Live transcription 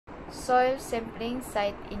Soil Sampling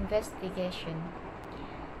Site Investigation.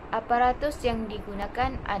 Aparatus yang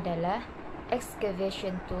digunakan adalah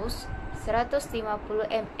excavation tools, 150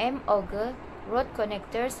 mm auger, rod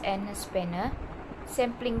connectors and spanner,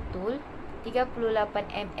 sampling tool, 38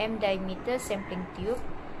 mm diameter sampling tube,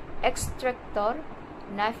 extractor,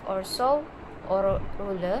 knife or saw or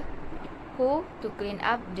ruler, hoe to clean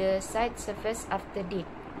up the site surface after dig.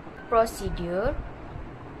 Procedure: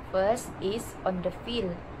 first is on the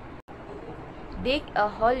field. Dig a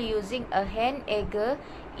hole using a hand auger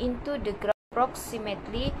into the ground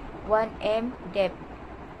approximately 1 m depth.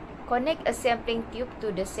 Connect a sampling tube to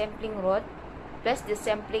the sampling rod. Place the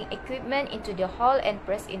sampling equipment into the hole and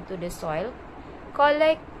press into the soil.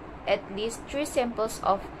 Collect at least 3 samples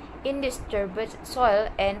of undisturbed soil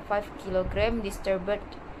and 5 kg disturbed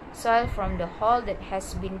soil from the hole that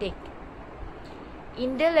has been digged.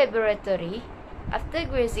 In the laboratory, after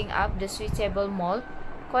greasing up the suitable mold,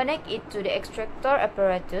 connect it to the extractor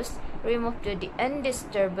apparatus, remove the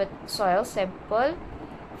undisturbed soil sample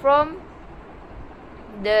from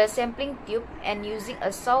the sampling tube, and using a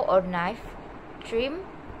saw or knife, trim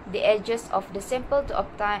the edges of the sample to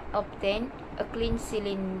obtain a clean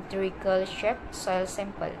cylindrical shaped soil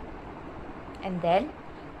sample. And then,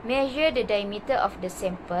 measure the diameter of the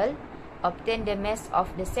sample, obtain the mass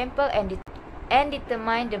of the sample and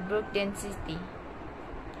determine the bulk density.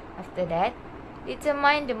 After that,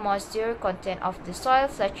 determine the moisture content of the soil,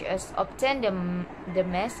 such as obtain the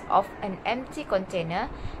mass of an empty container.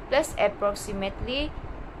 Place approximately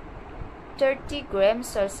 30 grams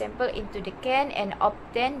soil sample into the can and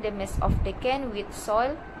obtain the mass of the can with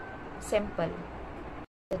soil sample.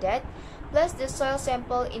 After that, place the soil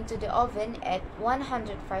sample into the oven at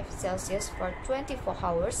 105 Celsius for 24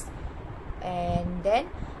 hours and then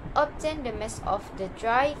obtain the mass of the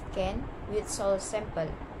dry can with soil sample.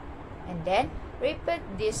 And then repeat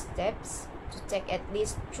these steps to take at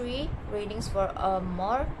least 3 readings for a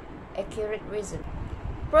more accurate result.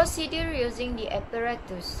 Procedure using the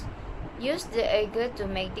apparatus. Use the auger to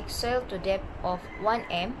make dig soil to depth of 1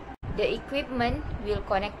 m. The equipment will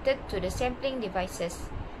connect it to the sampling devices.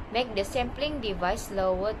 Make the sampling device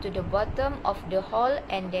lower to the bottom of the hole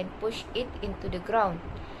and then push it into the ground.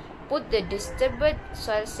 Put the disturbed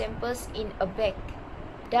soil samples in a bag.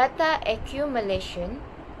 Data accumulation.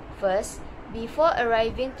 First, before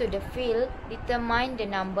arriving to the field, determine the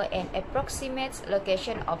number and approximate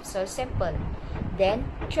location of soil sample. Then,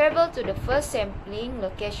 travel to the first sampling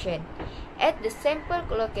location. At the sample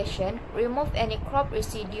location, remove any crop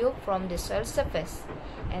residue from the soil surface.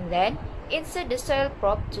 And then, insert the soil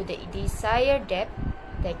probe to the desired depth.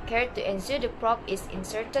 Take care to ensure the probe is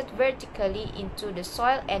inserted vertically into the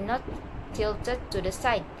soil and not tilted to the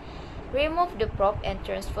side. Remove the probe and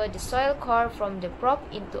transfer the soil core from the probe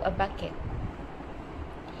into a bucket.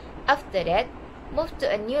 After that, move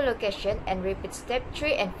to a new location and repeat step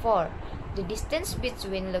 3 and 4. The distance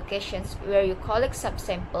between locations where you collect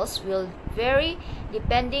subsamples will vary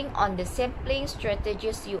depending on the sampling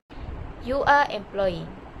strategies you are employing.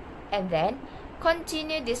 And then,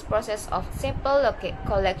 continue this process of sample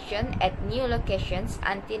collection at new locations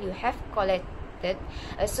until you have collected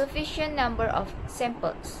a sufficient number of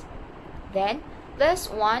samples. Then, place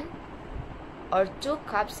 1 or 2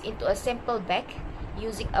 cups into a sample bag.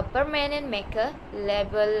 Using a permanent marker,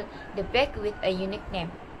 label the bag with a unique name.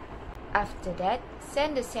 After that,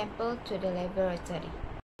 send the sample to the laboratory.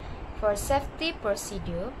 For safety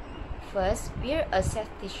procedure, first wear a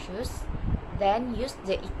safety shoes, then use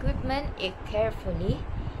the equipment carefully,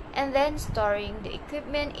 and then storing the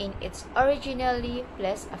equipment in its originally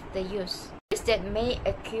place after use. Risks that may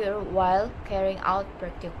occur while carrying out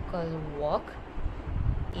practical work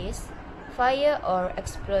is fire or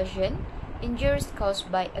explosion, injuries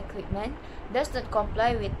caused by equipment does not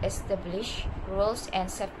comply with established rules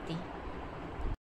and safety.